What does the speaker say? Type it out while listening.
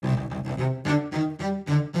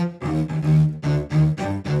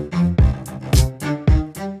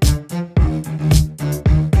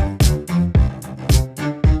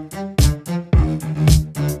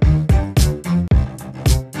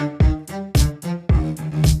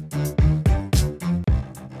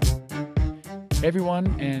Hey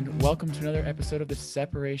everyone, and welcome to another episode of the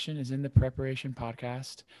Separation is in the Preparation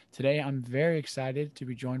podcast. Today, I'm very excited to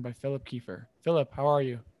be joined by Philip Kiefer. Philip, how are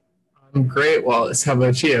you? I'm great, Wallace. How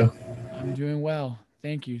about you? I'm doing well.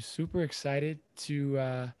 Thank you. Super excited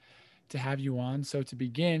to have you on. So to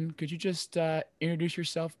begin, could you just introduce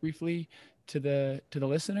yourself briefly to the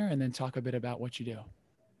listener, and then talk a bit about what you do?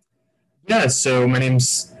 Yeah, so my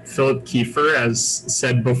name's Philip Kiefer. As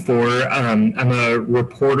said before, I'm a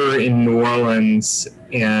reporter in New Orleans,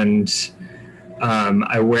 and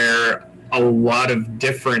I wear a lot of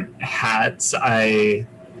different hats.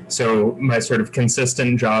 So my sort of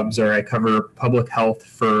consistent jobs are I cover public health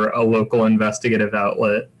for a local investigative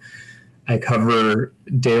outlet. I cover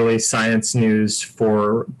daily science news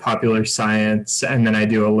for Popular Science, and then I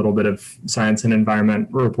do a little bit of science and environment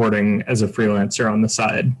reporting as a freelancer on the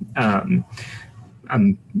side.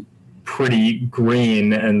 I'm pretty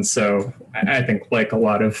green, and so I think like a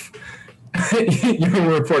lot of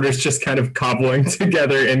reporters, just kind of cobbling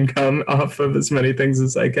together income off of as many things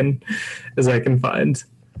as I can find.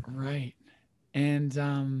 Right.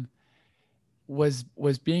 And was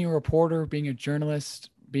being a reporter, being a journalist,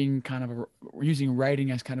 being kind of using writing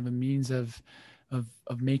as kind of a means of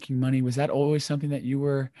making money, was that always something that you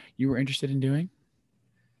were interested in doing?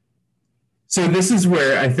 So this is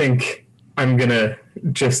where I think I'm gonna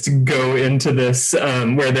just go into this,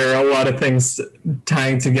 where there are a lot of things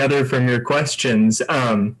tying together from your questions,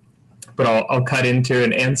 but I'll cut into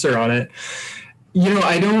an answer on it.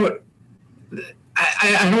 I don't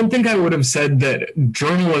think I would have said that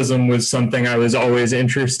journalism was something I was always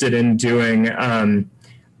interested in doing.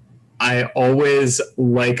 I always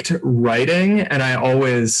liked writing, and I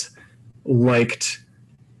always liked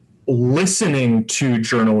listening to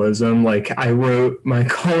journalism. Like, I wrote my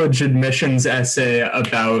college admissions essay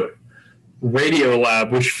about Radiolab,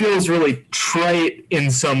 which feels really trite in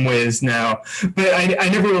some ways now, but I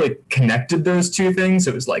never really connected those two things.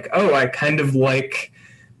 It was like, oh, I kind of like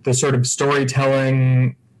the sort of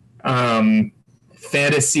storytelling,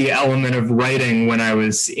 fantasy element of writing when I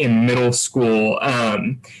was in middle school.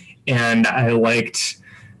 And I liked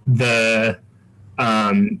the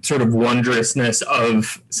sort of wondrousness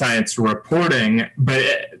of science reporting, but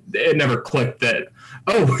it never clicked that,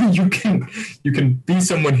 oh, you can be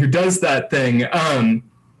someone who does that thing.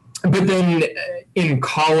 But then in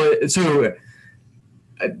college,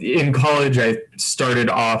 I started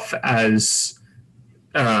off as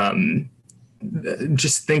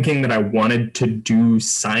just thinking that I wanted to do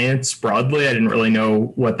science broadly. I didn't really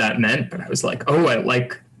know what that meant, but I was like, oh, I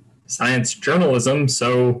like science journalism,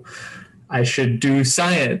 so I should do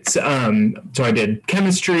science. So I did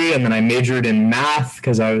chemistry, and then I majored in math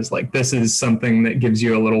because I was like, this is something that gives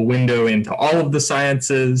you a little window into all of the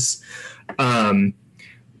sciences.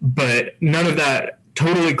 But none of that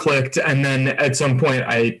totally clicked. And then at some point,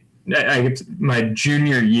 my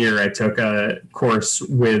junior year, I took a course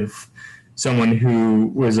with someone who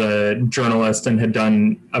was a journalist and had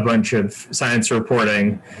done a bunch of science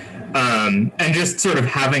reporting. And just sort of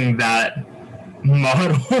having that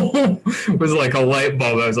model was like a light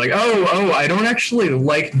bulb. I was like, oh, I don't actually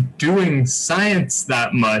like doing science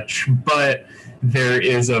that much, but there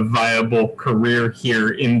is a viable career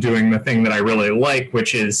here in doing the thing that I really like,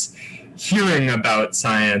 which is hearing about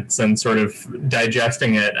science and sort of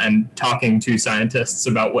digesting it and talking to scientists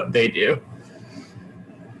about what they do.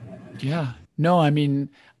 Yeah. No, I mean,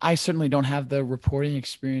 I certainly don't have the reporting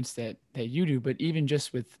experience that you do, but even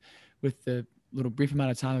just with the little brief amount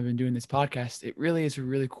of time I've been doing this podcast, it really is a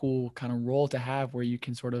really cool kind of role to have, where you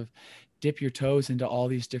can sort of dip your toes into all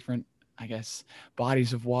these different, I guess,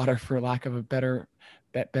 bodies of water, for lack of a better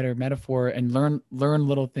metaphor, and learn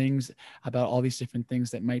little things about all these different things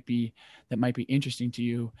that might be interesting to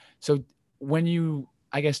you. So when you,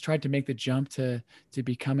 I guess, tried to make the jump to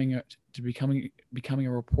becoming a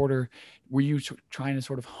reporter, were you trying to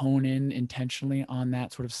sort of hone in intentionally on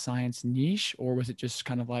that sort of science niche, or was it just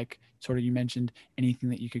kind of like, sort of, you mentioned anything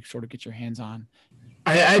that you could sort of get your hands on?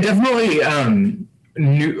 I definitely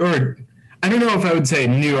knew, or I don't know if I would say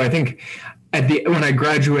knew. I think when I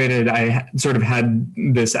graduated, I sort of had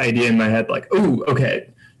this idea in my head, like, oh, okay,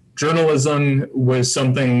 journalism was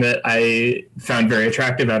something that I found very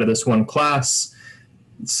attractive out of this one class.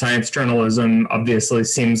 Science journalism obviously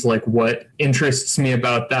seems like what interests me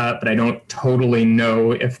about that, but I don't totally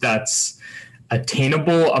know if that's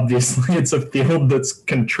attainable. Obviously, it's a field that's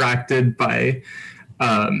contracted by,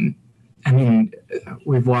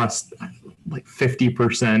 we've lost like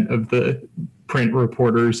 50% of the print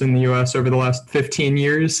reporters in the US over the last 15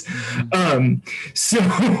 years. So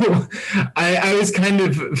I was kind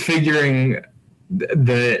of figuring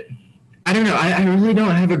that, I don't know, I really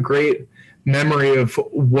don't have a great memory of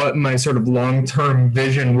what my sort of long-term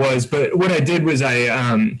vision was. But what I did was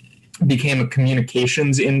I became a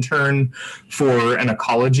communications intern for an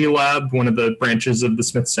ecology lab, one of the branches of the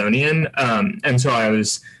Smithsonian. And so I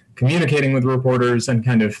was communicating with reporters and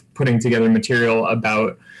kind of putting together material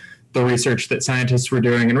about the research that scientists were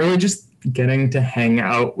doing, and really just getting to hang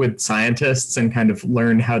out with scientists and kind of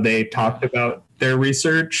learn how they talked about their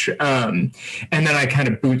research. And then I kind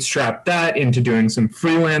of bootstrapped that into doing some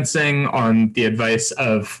freelancing on the advice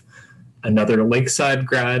of another Lakeside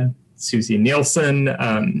grad, Susie Nielsen,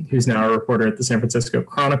 who's now a reporter at the San Francisco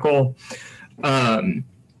Chronicle. And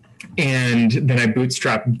then I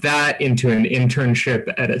bootstrapped that into an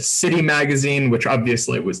internship at a city magazine, which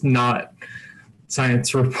obviously was not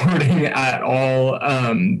science reporting at all.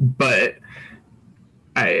 But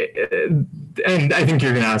I think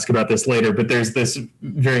you're going to ask about this later, but there's this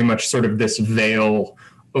very much sort of this veil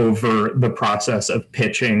over the process of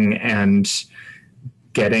pitching and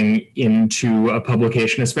getting into a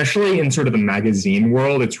publication, especially in sort of the magazine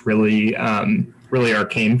world. It's really, really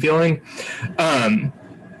arcane feeling.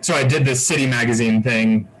 So I did this city magazine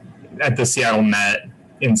thing at the Seattle Met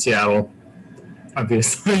in Seattle,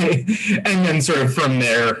 obviously. And then sort of from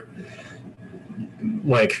there,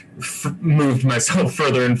 like moved myself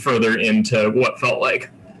further and further into what felt like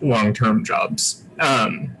long-term jobs.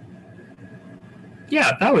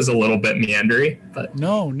 Yeah, that was a little bit meandery, but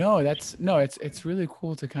it's really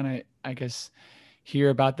cool to kind of, I guess, hear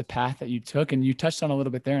about the path that you took, and you touched on a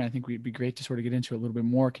little bit there, and I think it'd be great to sort of get into a little bit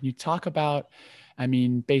more. Can you talk about, I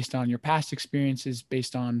mean, based on your past experiences,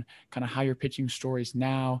 based on kind of how you're pitching stories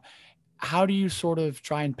now, how do you sort of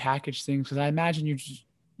try and package things? Because I imagine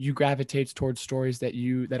you gravitate towards stories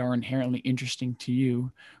that are inherently interesting to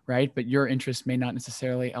you, right? But your interests may not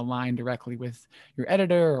necessarily align directly with your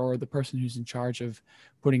editor or the person who's in charge of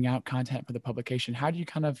putting out content for the publication. How do you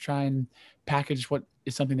kind of try and package what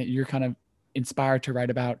is something that you're kind of inspired to write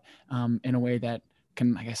about in a way that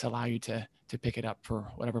can, I guess, allow you to pick it up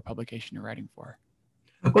for whatever publication you're writing for?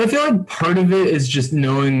 Well, I feel like part of it is just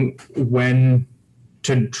knowing when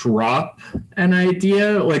to drop an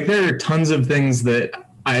idea. Like there are tons of things that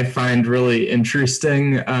I find really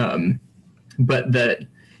interesting, but that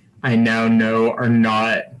I now know are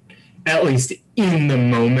not, at least in the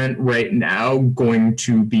moment right now, going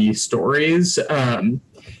to be stories.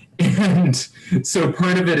 And so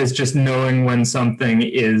part of it is just knowing when something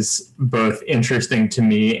is both interesting to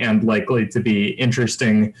me and likely to be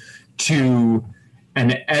interesting to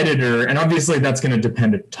an editor. And obviously that's going to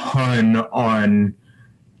depend a ton on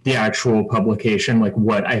the actual publication, like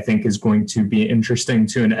what I think is going to be interesting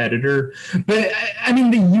to an editor. But I mean,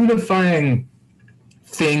 the unifying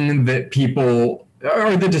thing that people,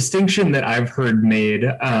 or the distinction that I've heard made,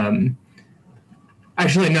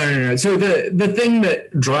 actually, no. So the thing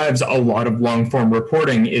that drives a lot of long form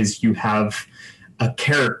reporting is you have a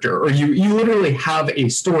character, or you literally have a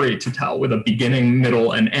story to tell with a beginning,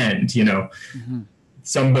 middle, and end, you know. Mm-hmm.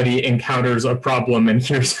 Somebody encounters a problem and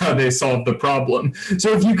here's how they solve the problem.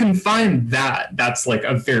 So if you can find that, that's like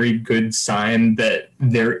a very good sign that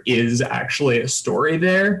there is actually a story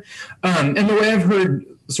there. And the way I've heard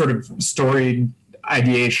sort of story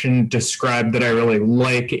ideation described that I really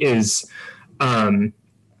like is, you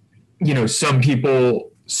know, some people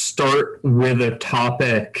start with a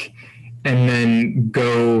topic and then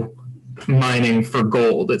go mining for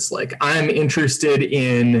gold. It's like, I'm interested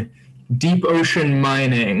in deep ocean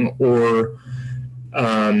mining, or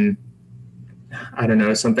I don't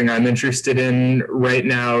know, something I'm interested in right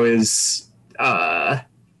now is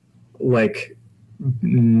like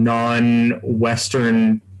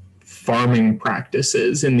non-Western farming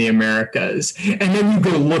practices in the Americas. And then you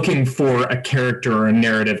go looking for a character or a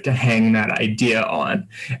narrative to hang that idea on.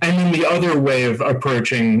 And then the other way of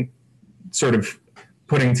approaching sort of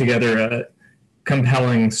putting together a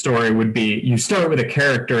compelling story would be you start with a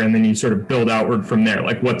character and then you sort of build outward from there.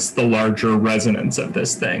 Like, what's the larger resonance of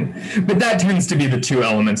this thing? But that tends to be the two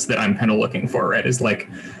elements that I'm kind of looking for, right? Is like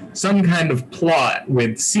some kind of plot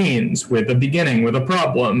with scenes, with a beginning, with a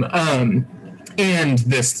problem, and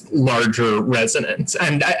this larger resonance.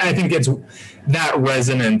 And I think it's that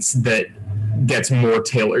resonance that gets more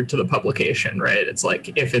tailored to the publication, right? It's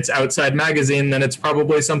like, if it's Outside Magazine, then it's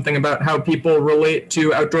probably something about how people relate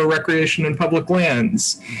to outdoor recreation and public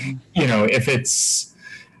lands. Mm-hmm. You know, if it's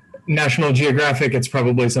National Geographic, it's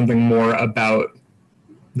probably something more about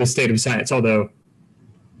the state of science, although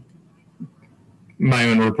my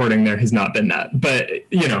own reporting there has not been that. But,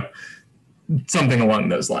 you know, something along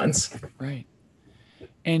those lines. Right.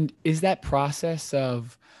 And is that process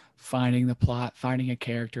of finding the plot, finding a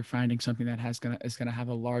character, finding something that is going to have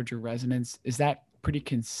a larger resonance, is that pretty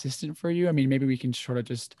consistent for you? I mean, maybe we can sort of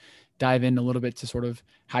just dive in a little bit to sort of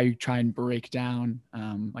how you try and break down,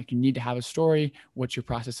 like you need to have a story. What's your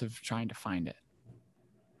process of trying to find it?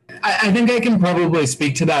 I think I can probably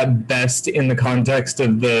speak to that best in the context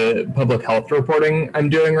of the public health reporting I'm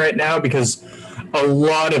doing right now, because a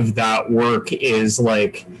lot of that work is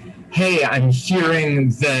like, hey, I'm hearing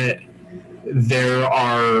that there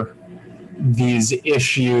are these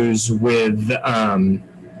issues with, I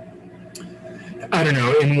don't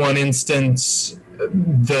know, in one instance,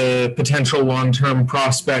 the potential long-term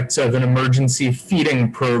prospects of an emergency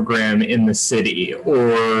feeding program in the city,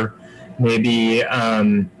 or maybe,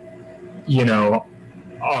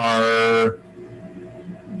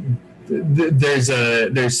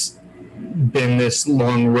 there's been this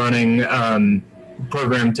long-running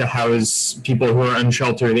program to house people who are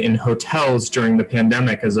unsheltered in hotels during the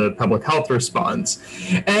pandemic as a public health response.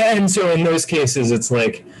 And so in those cases, it's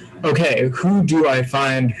like, okay, who do I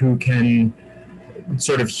find who can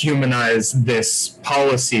sort of humanize this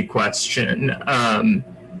policy question? And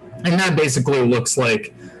that basically looks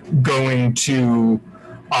like going to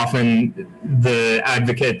often the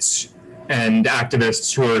advocates and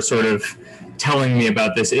activists who are sort of telling me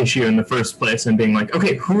about this issue in the first place and being like,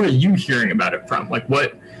 okay, who are you hearing about it from? Like,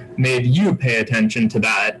 what made you pay attention to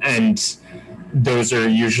that? And those are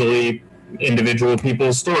usually individual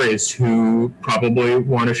people's stories who probably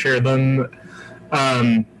want to share them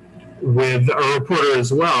with a reporter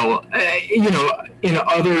as well. In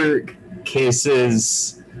other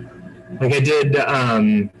cases, like I did,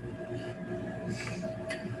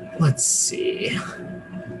 let's see.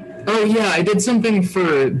 Oh yeah, I did something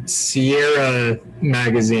for Sierra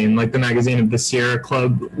magazine, like the magazine of the Sierra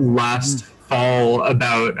Club last fall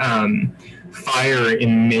about fire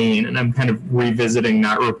in Maine, and I'm kind of revisiting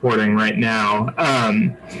that reporting right now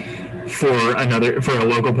for a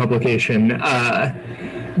local publication.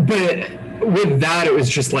 But with that, it was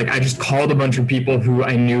just like I just called a bunch of people who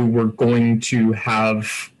I knew were going to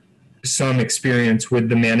have some experience with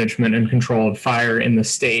the management and control of fire in the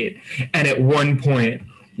state. And at one point,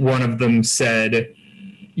 one of them said,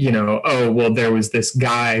 oh, well, there was this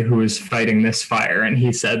guy who was fighting this fire, and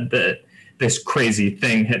he said that this crazy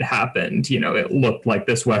thing had happened. It looked like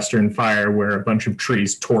this Western fire where a bunch of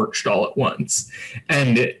trees torched all at once.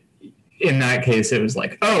 And in that case, it was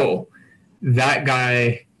like, oh, that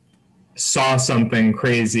guy saw something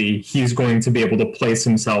crazy. He's going to be able to place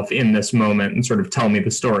himself in this moment and sort of tell me the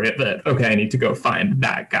story of it. Okay, I need to go find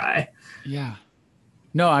that guy. Yeah.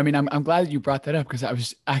 No, I mean, I'm glad that you brought that up, because I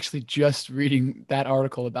was actually just reading that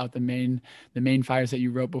article about the main fires that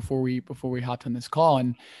you wrote before we hopped on this call,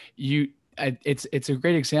 and it's a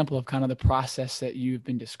great example of kind of the process that you've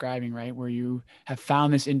been describing, right? Where you have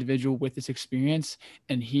found this individual with this experience,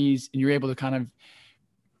 and you're able to kind of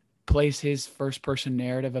place his first person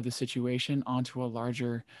narrative of the situation onto a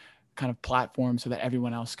larger kind of platform so that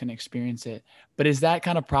everyone else can experience it. But is that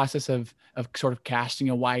kind of process of sort of casting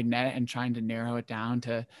a wide net and trying to narrow it down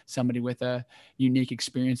to somebody with a unique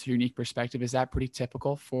experience or unique perspective, is that pretty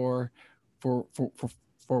typical for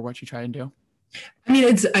what you try to do? I mean,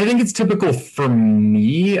 I think it's typical for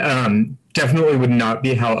me. Definitely would not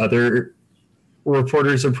be how other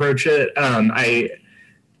reporters approach it. I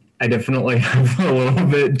definitely have a little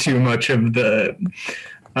bit too much of the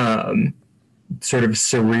sort of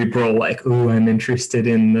cerebral, like, ooh, I'm interested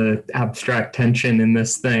in the abstract tension in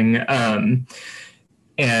this thing.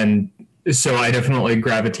 And so I definitely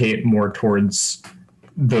gravitate more towards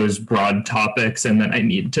those broad topics, and then I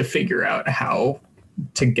need to figure out how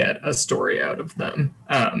to get a story out of them.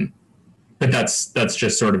 But that's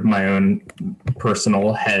just sort of my own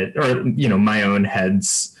personal head, or, my own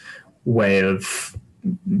head's way of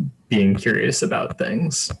being curious about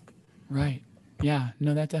things. Right. Yeah,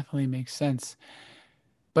 no, that definitely makes sense.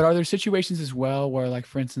 But are there situations as well where, like,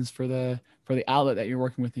 for instance, for the outlet that you're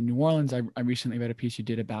working with in New Orleans, I recently read a piece you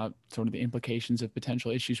did about sort of the implications of potential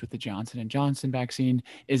issues with the Johnson & Johnson vaccine.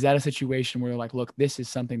 Is that a situation where, like, look, this is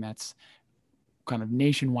something that's kind of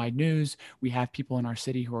nationwide news. We have people in our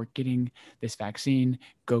city who are getting this vaccine.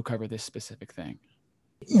 Go cover this specific thing.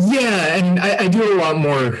 Yeah, and I do a lot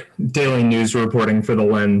more daily news reporting for The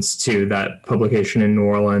Lens too, that publication in New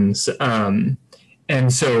Orleans.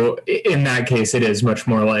 And so in that case, it is much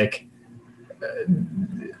more like,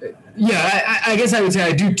 I guess I would say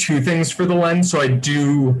I do two things for The Lens. So I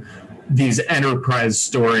do these enterprise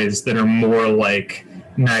stories that are more like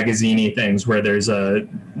magazine-y things, where there's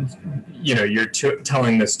you're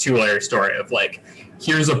telling this two-layer story of like,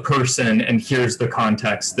 here's a person and here's the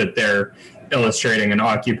context that they're illustrating and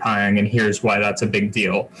occupying, and here's why that's a big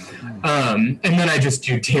deal. And then I just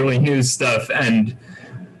do daily news stuff, and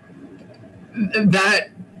That,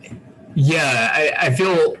 yeah, I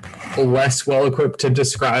feel less well equipped to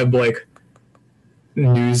describe like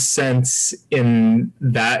news sense in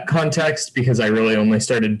that context because I really only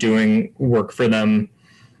started doing work for them,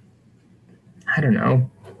 I don't know,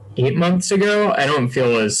 8 months ago. I don't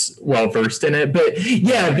feel as well versed in it, but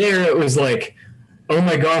yeah, there it was like, oh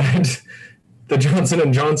my God, the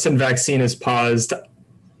Johnson & Johnson vaccine is paused.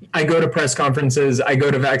 I go to press conferences, I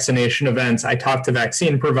go to vaccination events, I talk to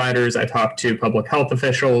vaccine providers, I talk to public health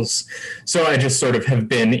officials. So I just sort of have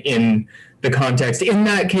been in the context. In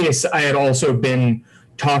that case, I had also been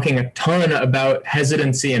talking a ton about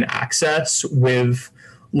hesitancy and access with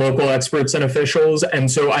local experts and officials.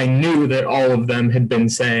 And so I knew that all of them had been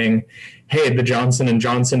saying, hey, the Johnson &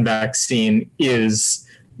 Johnson vaccine is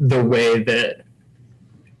the way that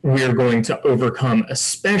we're going to overcome,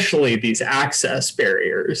 especially these access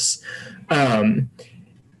barriers.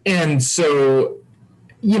 And so,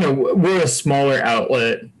 we're a smaller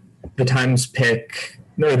outlet. The Times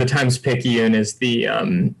Picayune is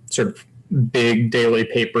the sort of big daily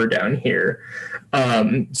paper down here.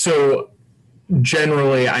 So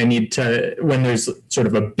generally I need to, when there's sort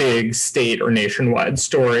of a big state or nationwide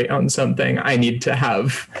story on something, I need to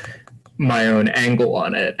have my own angle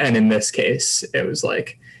on it. And in this case, it was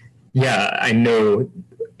like, yeah, I know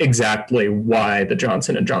exactly why the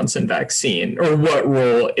Johnson & Johnson vaccine or what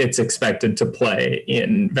role it's expected to play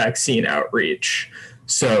in vaccine outreach.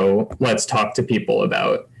 So let's talk to people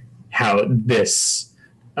about how this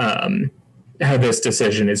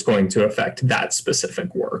decision is going to affect that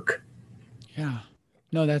specific work. Yeah,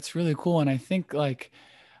 no, that's really cool. And I think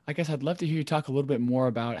I guess I'd love to hear you talk a little bit more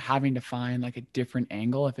about having to find like a different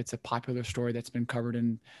angle if it's a popular story that's been covered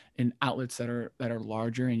in outlets that are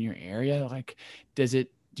larger in your area. Like, do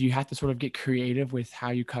you have to sort of get creative with how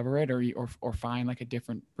you cover it, or find like a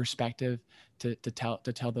different perspective to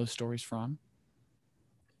tell those stories from?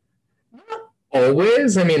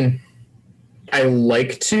 Always. I mean, I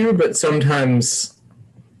like to, but sometimes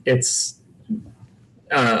it's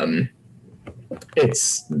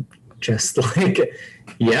just like,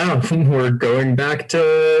 yeah, we're going back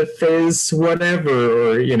to phase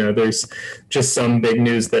whatever, or, there's just some big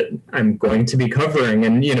news that I'm going to be covering.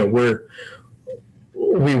 And,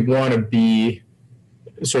 we want to be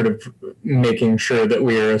sort of making sure that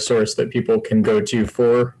we are a source that people can go to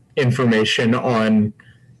for information on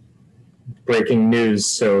breaking news.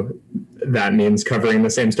 So that means covering the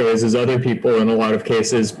same stories as other people in a lot of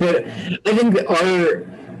cases. But I think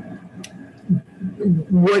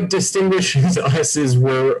what distinguishes us is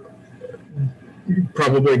we're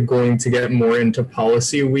probably going to get more into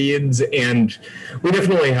policy weeds, and we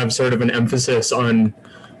definitely have sort of an emphasis on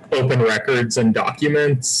open records and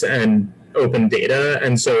documents and open data.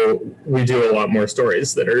 And so we do a lot more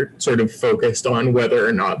stories that are sort of focused on whether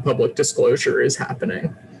or not public disclosure is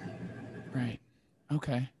happening. Right.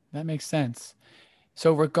 Okay. That makes sense.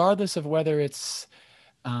 So regardless of whether it's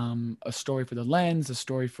a story for the Lens, a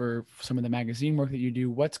story for some of the magazine work that you do,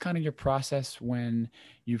 what's kind of your process when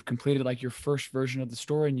you've completed like your first version of the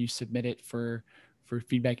story and you submit it for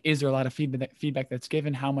feedback? Is there a lot of feedback that's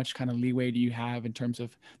given? How much kind of leeway do you have in terms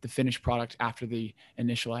of the finished product after the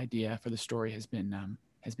initial idea for the story has been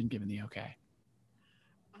given the okay?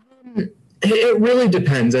 It really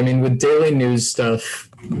depends. I mean, with daily news stuff,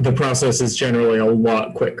 the process is generally a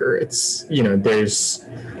lot quicker. It's, there's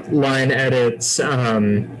line edits.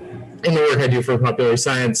 In the work I do for Popular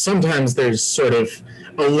Science, sometimes there's sort of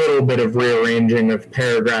a little bit of rearranging of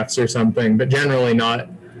paragraphs or something, but generally not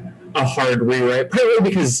a hard rewrite, partly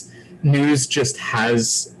because news just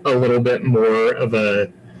has a little bit more of a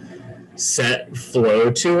set flow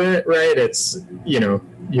to it, right? It's,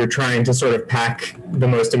 you're trying to sort of pack the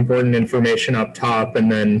most important information up top and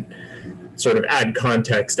then sort of add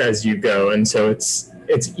context as you go. And so it's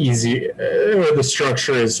easy, or the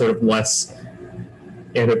structure is sort of less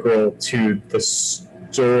integral to the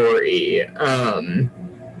story.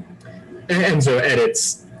 And so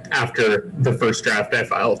edits after the first draft I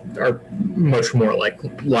file are much more like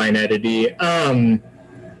line edity.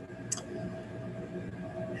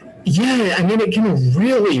 Yeah, I mean, it can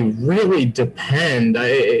really, really depend.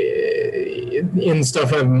 In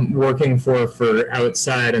stuff I'm working for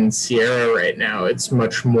Outside and Sierra right now, it's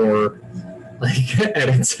much more like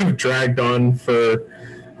edits have dragged on for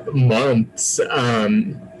months.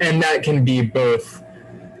 And that can be both,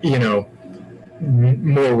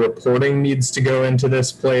 more reporting needs to go into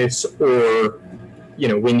this place, or,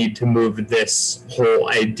 we need to move this whole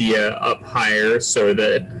idea up higher so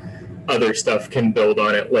that other stuff can build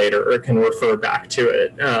on it later or can refer back to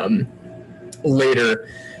it later.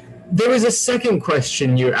 There was a second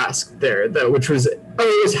question you asked there, which was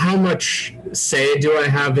how much say do I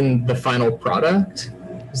have in the final product?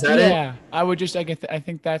 Is that it? Yeah, I would just, I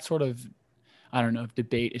think that sort of, I don't know if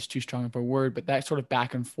debate is too strong of a word, but that sort of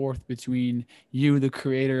back and forth between you, the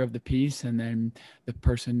creator of the piece, and then the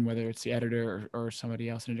person, whether it's the editor or somebody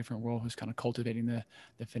else in a different role who's kind of cultivating the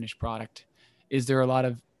finished product. Is there a lot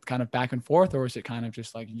of kind of back and forth, or is it kind of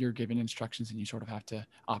just like you're giving instructions and you sort of have to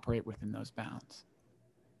operate within those bounds?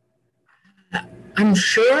 I'm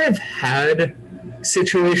sure I've had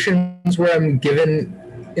situations where I'm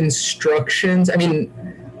given instructions. I mean,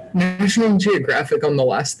 National Geographic, on the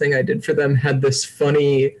last thing I did for them, had this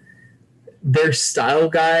funny, their style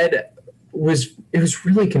guide it was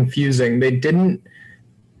really confusing. They didn't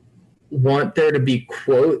want there to be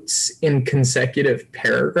quotes in consecutive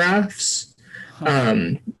paragraphs.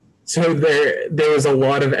 So there was a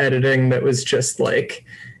lot of editing that was just like,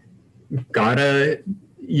 gotta,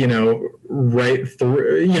 write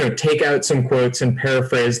through, take out some quotes and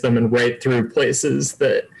paraphrase them and write through places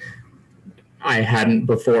that I hadn't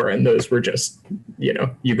before. And those were just, you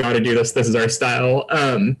got to do this. This is our style,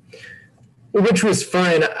 which was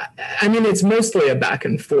fine. I mean, it's mostly a back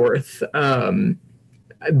and forth.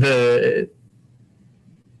 The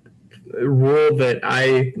rule that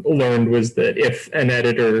I learned was that if an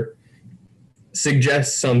editor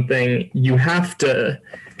suggests something, you have to,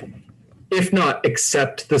 if not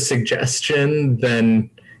accept the suggestion, then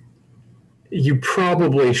you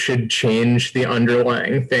probably should change the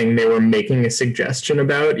underlying thing they were making a suggestion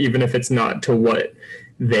about, even if it's not to what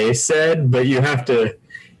they said. But you have to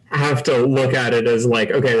look at it as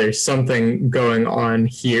like, okay, there's something going on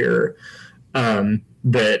here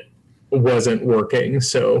that wasn't working.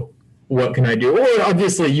 So what can I do? Or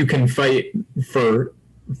obviously you can fight for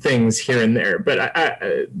things here and there, but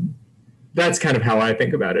I that's kind of how I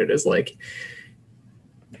think about it, is like,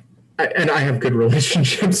 and I have good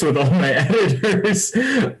relationships with all my editors,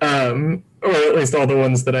 or at least all the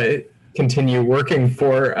ones that I continue working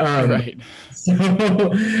for. Right. So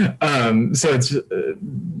it's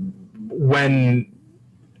when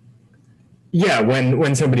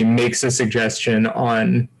somebody makes a suggestion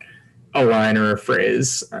on a line or a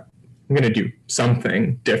phrase, I'm going to do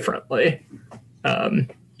something differently.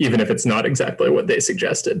 Even if it's not exactly what they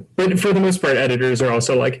suggested. But for the most part, editors are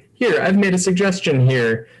also like, here, I've made a suggestion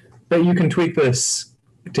here, but you can tweak this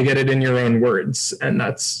to get it in your own words. And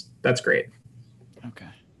that's great. Okay.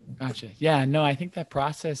 Gotcha. Yeah, no, I think that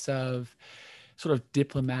process of sort of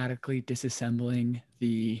diplomatically disassembling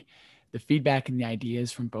the feedback and the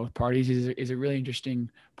ideas from both parties is a really interesting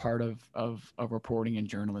part of reporting and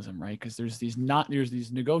journalism, right? Because there's these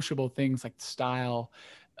negotiable things like style,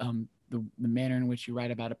 the manner in which you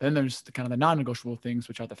write about it. But then there's the kind of the non-negotiable things,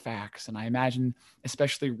 which are the facts. And I imagine,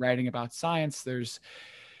 especially writing about science,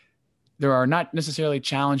 there are not necessarily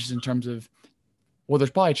challenges in terms of, well,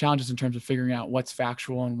 there's probably challenges in terms of figuring out what's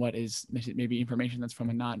factual and what is maybe information that's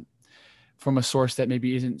from a source that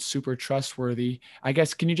maybe isn't super trustworthy. I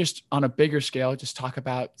guess, can you just, on a bigger scale, just talk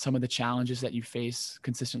about some of the challenges that you face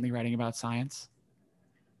consistently writing about science?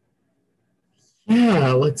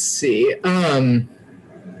 Yeah, let's see.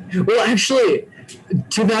 Well, actually,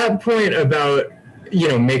 to that point about,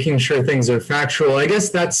 making sure things are factual, I guess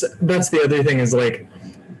that's the other thing, is like,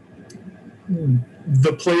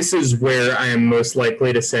 the places where I am most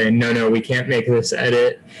likely to say, no, we can't make this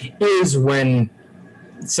edit, is when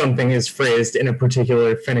something is phrased in a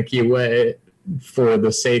particular finicky way for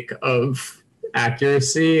the sake of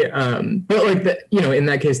accuracy. But like, in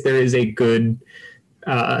that case, there is a good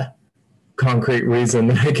concrete reason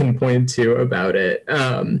that I can point to about it.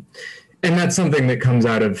 And that's something that comes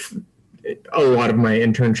out of a lot of my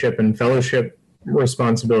internship and fellowship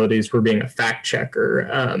responsibilities for being a fact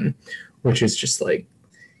checker, which is just like,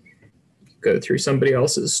 go through somebody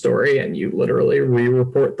else's story and you literally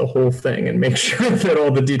re-report the whole thing and make sure that all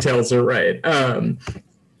the details are right.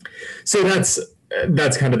 So that's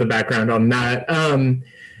kind of the background on that.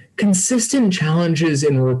 Consistent challenges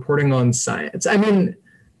in reporting on science. I mean,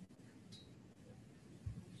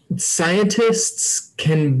 scientists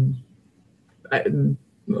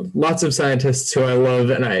lots of scientists who I love,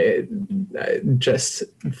 and I just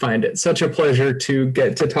find it such a pleasure to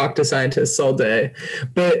get to talk to scientists all day.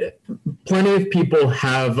 But plenty of people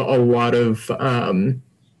have a lot of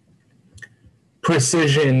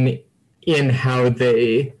precision in how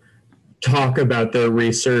they talk about their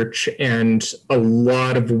research, and a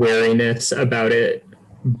lot of wariness about it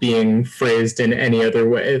being phrased in any other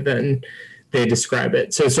way than they describe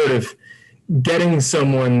it. So sort of getting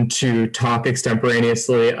someone to talk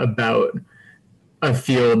extemporaneously about a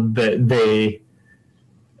field that they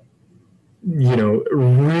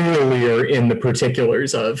really are in the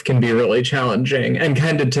particulars of can be really challenging. And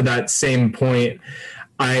kind of to that same point,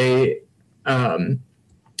 I,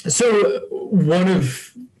 so one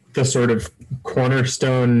of the sort of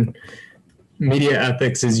cornerstone media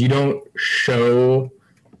ethics is you don't show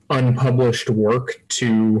unpublished work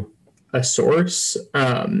to a source.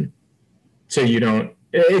 So you don't,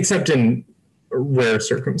 except in rare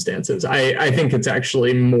circumstances. I think it's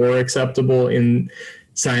actually more acceptable in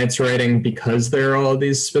science writing because there are all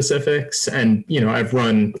these specifics. And, I've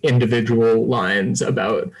run individual lines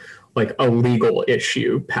about like a legal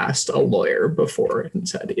issue past a lawyer before and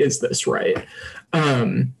said, is this right?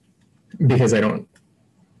 Because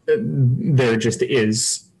there just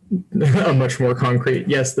is a much more concrete,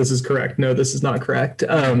 yes, this is correct, no, this is not correct,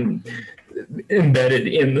 embedded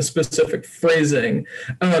in the specific phrasing.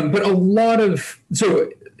 But so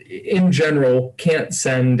in general, can't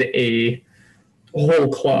send a whole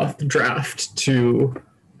cloth draft to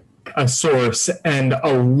a source, and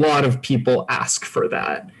a lot of people ask for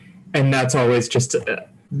that. And that's always just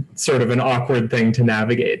sort of an awkward thing to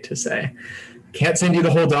navigate, to say, can't send you the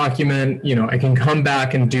whole document. I can come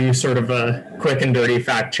back and do sort of a quick and dirty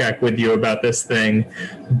fact check with you about this thing,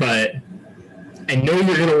 but I know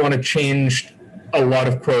you're going to want to change a lot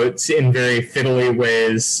of quotes in very fiddly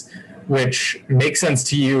ways, which make sense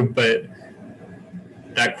to you, but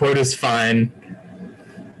that quote is fine.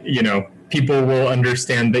 People will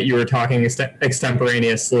understand that you are talking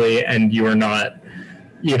extemporaneously and you are not,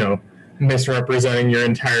 misrepresenting your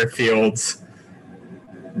entire fields.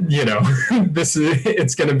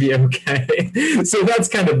 It's going to be okay. So that's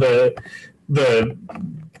kind of the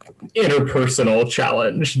interpersonal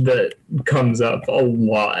challenge that comes up a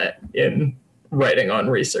lot in writing on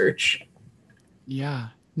research. Yeah.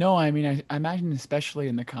 No, I mean, I imagine especially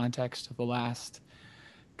in the context of the last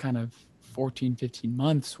kind of 14, 15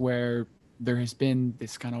 months where there has been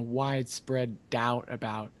this kind of widespread doubt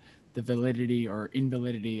about the validity or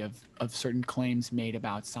invalidity of certain claims made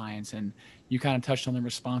about science. And you kind of touched on the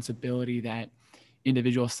responsibility that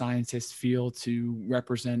individual scientists feel to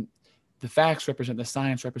represent the facts, represent the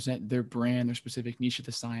science, represent their brand, their specific niche of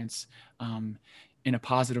the science in a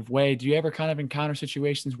positive way. Do you ever kind of encounter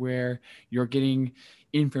situations where you're getting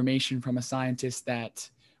information from a scientist that,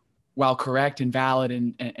 while correct and valid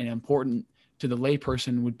and important to the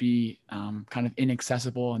layperson, would be kind of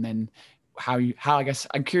inaccessible? And then how I guess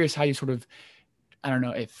I'm curious how you sort of, I don't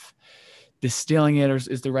know if distilling it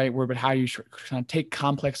is the right word, but how you kind of take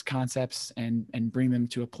complex concepts and bring them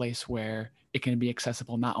to a place where it can be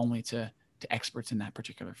accessible not only to experts in that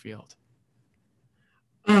particular field.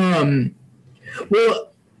 Well,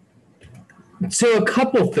 so a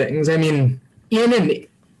couple things. I mean, in an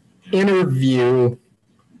interview,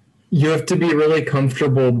 you have to be really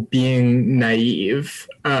comfortable being naive.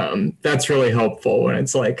 That's really helpful when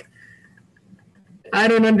it's like, I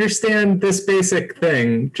don't understand this basic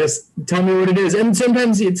thing. Just tell me what it is. And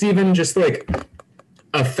sometimes it's even just like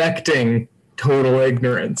affecting total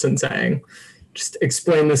ignorance and saying, just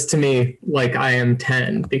explain this to me like I am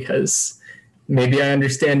 10, because maybe I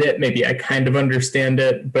understand it, maybe I kind of understand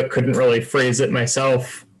it, but couldn't really phrase it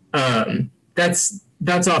myself. That's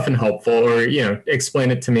often helpful. Or,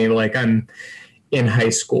 explain it to me like I'm in high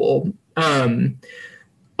school. A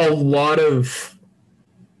lot of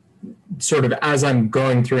sort of, as I'm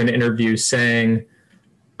going through an interview, saying,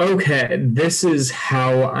 okay, this is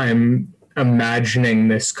how I'm imagining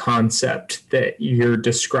this concept that you're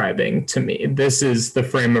describing to me. This is the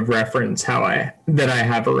frame of reference that I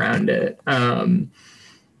have around it.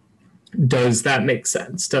 Does that make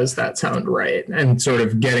sense? Does that sound right? And sort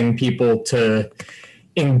of getting people to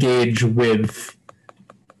engage with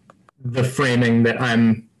the framing that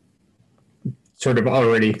I'm sort of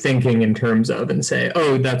already thinking in terms of, and say,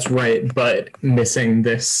 oh, that's right, but missing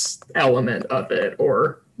this element of it,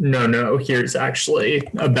 or no, here's actually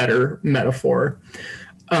a better metaphor.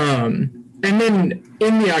 And then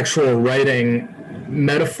in the actual writing,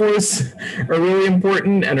 metaphors are really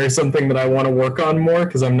important and are something that I want to work on more,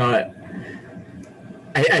 because I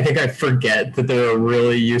think I forget that they're a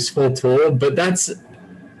really useful tool. But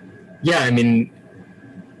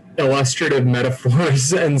illustrative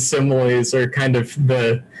metaphors and similes are kind of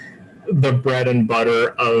the bread and butter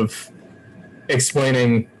of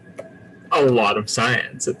explaining a lot of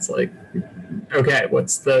science. It's like, okay,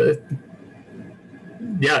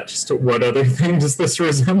 just what other thing does this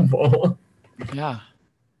resemble? Yeah.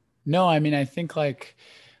 No, I mean, I think like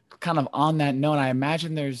kind of on that note, I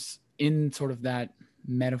imagine there's in sort of that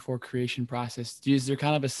metaphor creation process, is there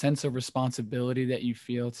kind of a sense of responsibility that you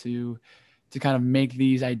feel to kind of make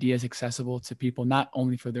these ideas accessible to people, not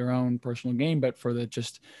only for their own personal gain, but for the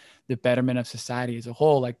the betterment of society as a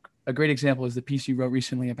whole. Like a great example is the piece you wrote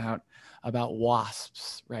recently about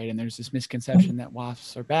wasps, right? And there's this misconception that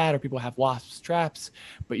wasps are bad or people have wasp traps,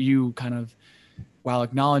 but you kind of, while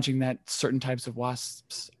acknowledging that certain types of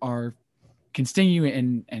wasps can sting you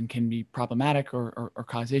and can be problematic or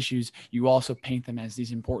cause issues, you also paint them as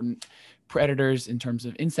these important predators in terms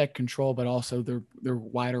of insect control, but also their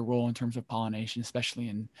wider role in terms of pollination,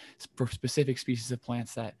 especially for specific species of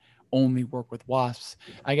plants that only work with wasps.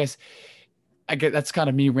 I get that's kind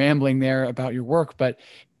of me rambling there about your work, but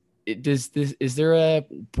is there a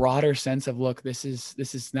broader sense of, look, this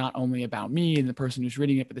is not only about me and the person who's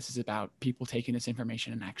reading it, but this is about people taking this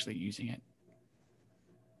information and actually using it?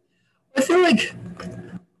 I feel like,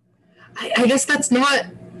 I guess that's not,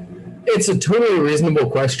 it's a totally reasonable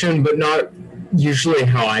question, but not usually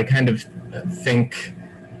how I kind of think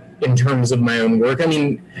in terms of my own work. I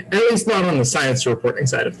mean, at least not on the science reporting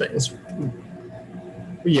side of things.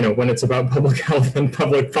 You know, when it's about public health and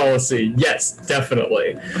public policy, yes,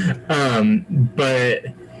 definitely. But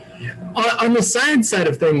on the science side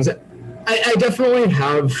of things, I definitely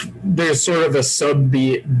have, there's sort of a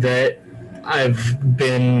subbeat that I've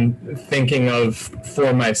been thinking of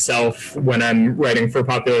for myself when I'm writing for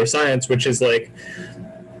popular science, which is like,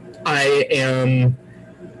 I am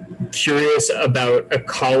curious about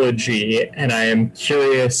ecology and I am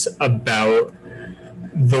curious about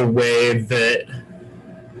the way that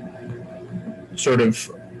sort of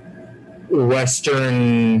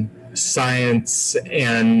Western science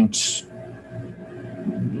and,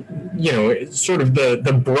 you know, sort of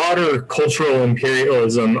the broader cultural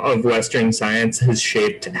imperialism of Western science has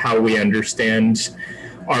shaped how we understand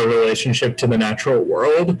our relationship to the natural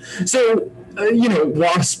world. So, you know,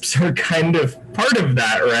 wasps are kind of part of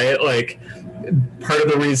that, right? Like, part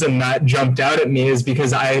of the reason that jumped out at me is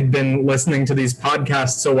because I had been listening to these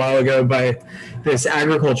podcasts a while ago by this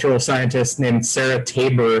agricultural scientist named Sarah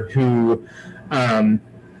Tabor, who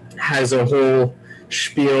has a whole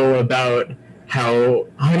spiel about how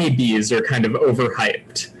honeybees are kind of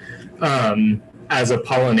overhyped as a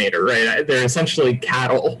pollinator, right? They're essentially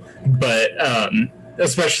cattle, but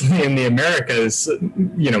especially in the Americas,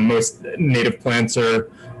 you know, most native plants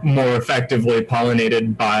are more effectively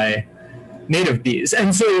pollinated by native bees.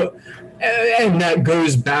 And so, and that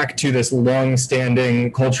goes back to this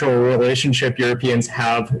long-standing cultural relationship Europeans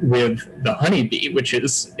have with the honeybee, which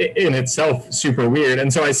is in itself super weird.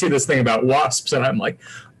 And so I see this thing about wasps and I'm like,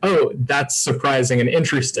 oh, that's surprising and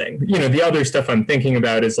interesting. You know, the other stuff I'm thinking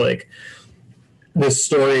about is like this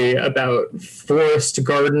story about forest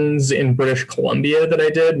gardens in British Columbia that I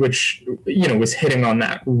did, which, you know, was hitting on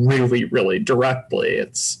that really, really directly.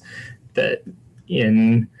 It's that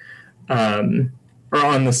in, or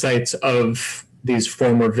on the sites of these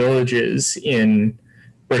former villages in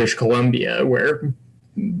British Columbia where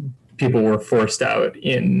people were forced out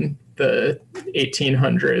in the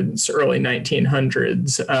 1800s, early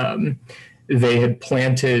 1900s. They had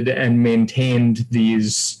planted and maintained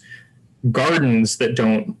these gardens that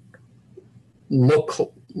don't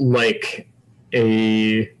look like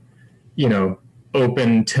a, you know,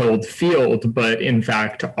 open tilled field, but in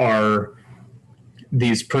fact are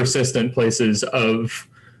these persistent places of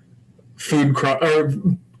food crop, or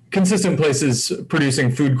consistent places producing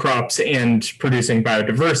food crops and producing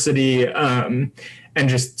biodiversity, and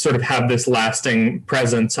just sort of have this lasting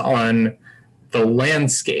presence on the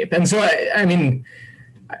landscape. And so, I mean,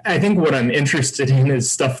 I think what I'm interested in is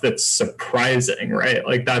stuff that's surprising, right?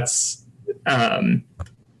 Like that's, and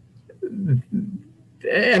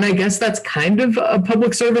I guess that's kind of a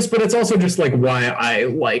public service, but it's also just like why I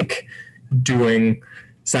like doing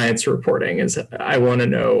science reporting is I want to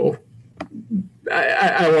know,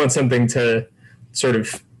 I want something to sort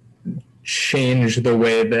of change the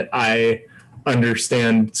way that I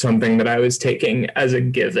understand something that I was taking as a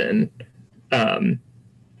given. And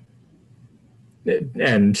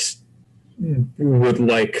would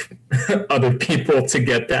like other people to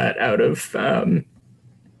get that out of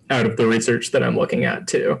the research that I'm looking at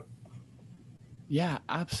too. Yeah,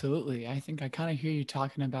 absolutely. I think I kind of hear you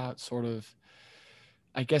talking about sort of,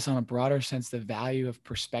 I guess on a broader sense, the value of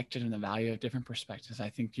perspective and the value of different perspectives. I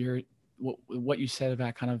think what you said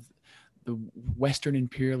about kind of the Western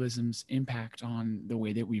imperialism's impact on the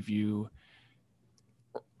way that we view,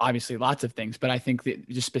 obviously lots of things, but I think that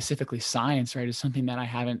just specifically science, right, is something that I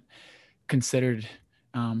haven't considered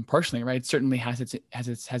personally, right? It certainly has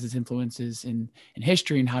its influences in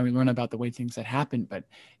history and how we learn about the way things that happen, but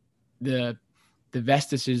the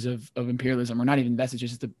vestiges of imperialism, or not even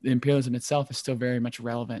vestiges, the imperialism itself is still very much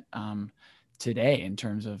relevant today in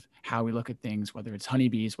terms of how we look at things, whether it's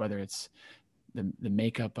honeybees, whether it's the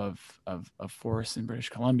makeup of forests in British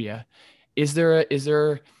Columbia. Is there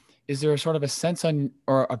a sort of a sense on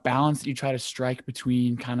or a balance that you try to strike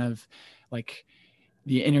between kind of like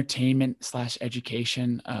the entertainment slash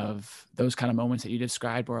education of those kind of moments that you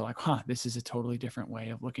described, or like, this is a totally different way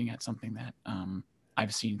of looking at something that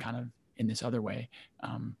I've seen kind of in this other way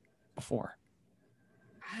before?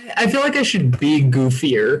 I feel like I should be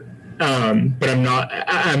goofier, but I'm not.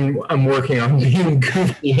 I'm working on being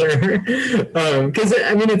goofier because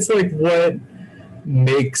I mean it's like what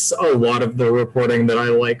makes a lot of the reporting that I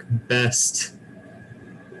like best,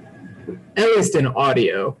 at least in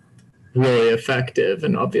audio, really effective.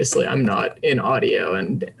 And obviously, I'm not in audio,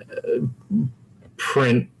 and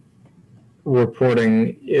print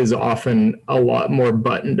reporting is often a lot more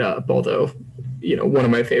buttoned up. Although, one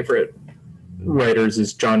of my favorite writers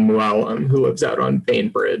is John Mooallem, who lives out on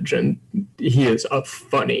Bainbridge, and he is a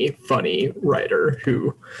funny writer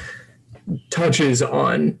who touches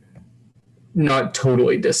on not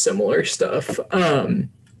totally dissimilar stuff. But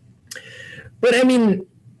I mean,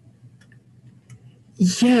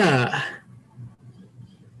 yeah,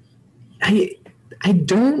 I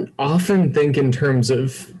don't often think in terms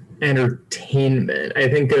of entertainment. I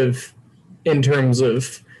think of in terms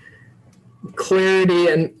of clarity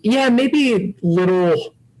and maybe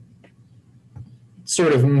little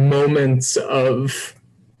sort of moments of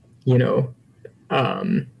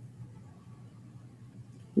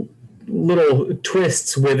little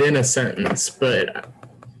twists within a sentence, but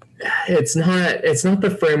it's not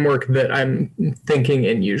the framework that I'm thinking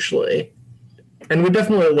in usually, and would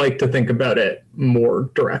definitely like to think about it more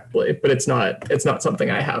directly, but it's not something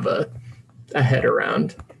I have a head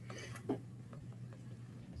around.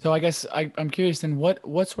 So I guess I'm curious then,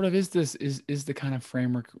 what sort of is this is the kind of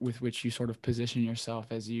framework with which you sort of position yourself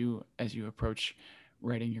as you approach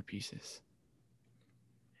writing your pieces?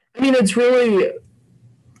 I mean, it's really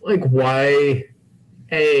like why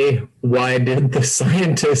did the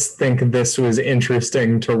scientists think this was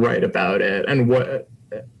interesting to write about it, and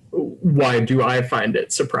why do I find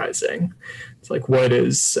it surprising? It's like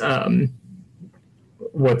what's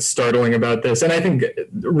startling about this, and I think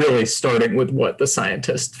really starting with what the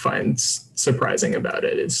scientist finds surprising about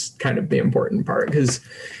it is kind of the important part, because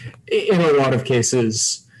in a lot of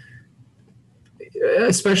cases,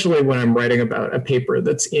 especially when I'm writing about a paper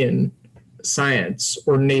that's in Science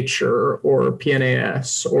or Nature or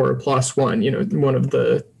PNAS or PLOS One, one of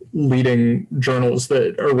the leading journals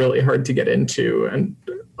that are really hard to get into and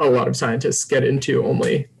a lot of scientists get into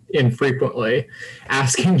only infrequently,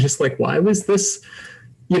 asking just like, why was this,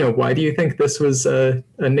 why do you think this was a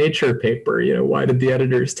Nature paper? Why did the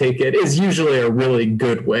editors take it? Is usually a really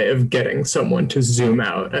good way of getting someone to zoom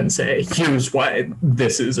out and say, here's why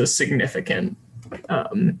this is a significant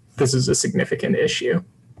issue.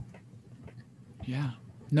 Yeah,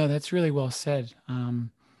 no, that's really well said.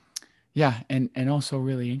 Yeah, and also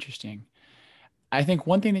really interesting. I think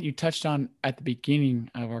one thing that you touched on at the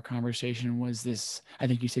beginning of our conversation was this. I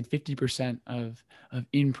think you said 50% of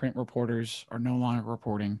in-print reporters are no longer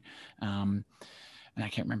reporting. And I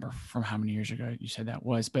can't remember from how many years ago you said that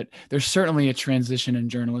was, but there's certainly a transition in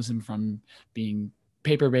journalism from being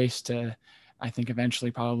paper-based to, I think,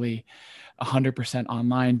 eventually probably 100%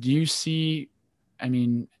 online. Do you see, I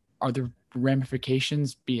mean, are there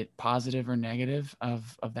ramifications, be it positive or negative,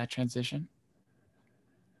 of that transition?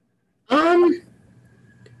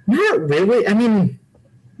 Not really. I mean,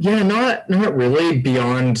 not really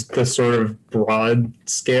beyond the sort of broad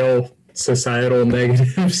scale societal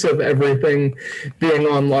negatives of everything being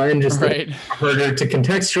online. Just right. It's harder to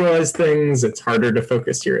contextualize things. It's harder to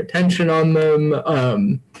focus your attention on them.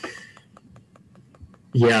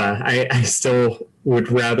 I still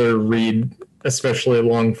would rather read, especially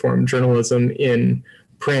long form journalism, in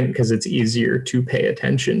print because it's easier to pay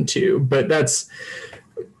attention to. But that's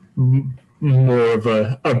more of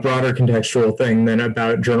a broader contextual thing than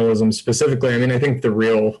about journalism specifically. I mean, I think the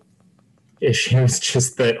real issue is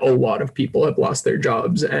just that a lot of people have lost their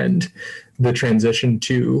jobs, and the transition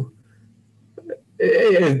to,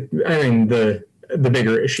 the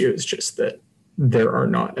bigger issue is just that there are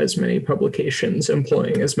not as many publications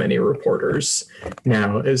employing as many reporters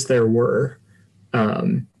now as there were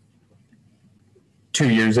 2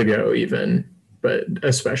 years ago even, but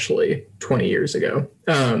especially 20 years ago.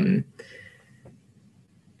 And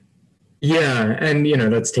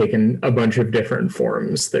that's taken a bunch of different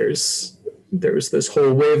forms. There was this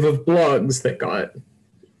whole wave of blogs that got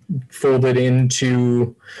folded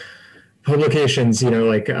into publications, I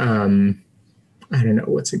don't know,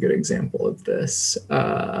 what's a good example of this?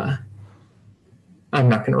 I'm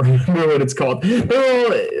not going to remember what it's called.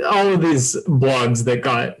 All of these blogs that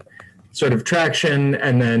got sort of traction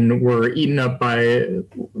and then were eaten up by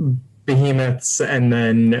behemoths and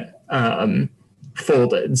then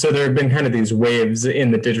folded. So there have been kind of these waves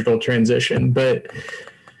in the digital transition. But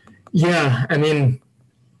yeah, I mean,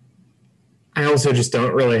 I also just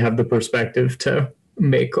don't really have the perspective to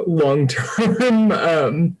make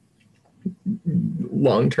long-term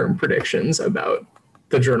predictions about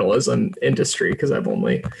the journalism industry because I've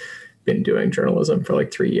only been doing journalism for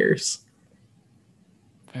like 3 years.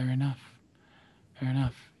 Fair enough. Fair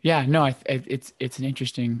enough. Yeah, no, it's an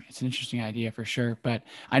interesting idea for sure. But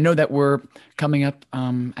I know that we're coming up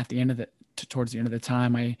at the end of towards the end of the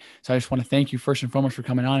time. So I just want to thank you first and foremost for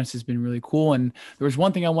coming on. This has been really cool. And there was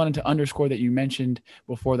one thing I wanted to underscore that you mentioned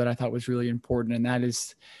before that I thought was really important, and that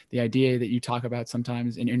is the idea that you talk about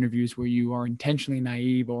sometimes in interviews where you are intentionally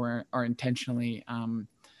naive or are intentionally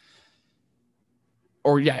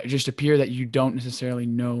just appear that you don't necessarily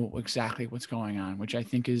know exactly what's going on, which I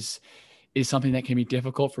think is something that can be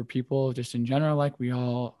difficult for people just in general. Like we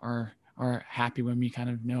all are happy when we kind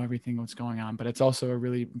of know everything what's going on, but it's also a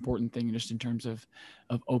really important thing just in terms of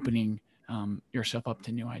opening yourself up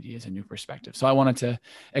to new ideas and new perspectives. So I wanted to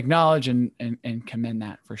acknowledge and commend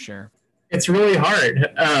that for sure. It's really hard.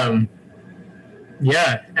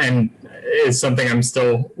 Yeah, and it's something I'm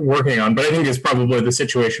still working on, but I think it's probably the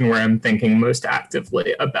situation where I'm thinking most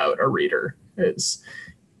actively about a reader is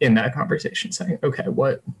in that conversation saying, okay,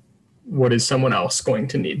 what is someone else going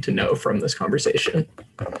to need to know from this conversation?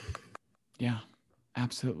 Yeah,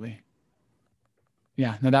 absolutely.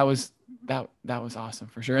 Yeah, no, that was awesome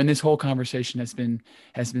for sure. And this whole conversation has been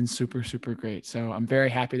super, super great. So I'm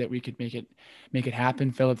very happy that we could make it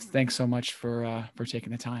happen. Philip, thanks so much for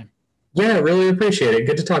taking the time. Yeah, really appreciate it.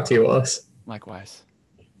 Good to talk to you, Willis. Likewise.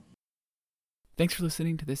 Thanks for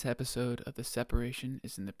listening to this episode of the Separation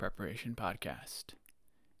is in the Preparation podcast.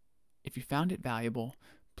 If you found it valuable,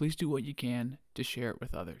 please do what you can to share it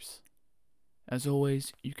with others. As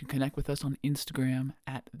always, you can connect with us on Instagram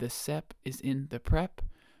at @thesep_is_in_the_prep,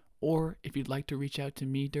 or if you'd like to reach out to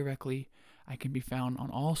me directly, I can be found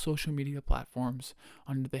on all social media platforms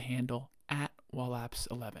under the handle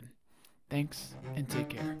 @wallaps11. Thanks, and take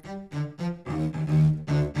care.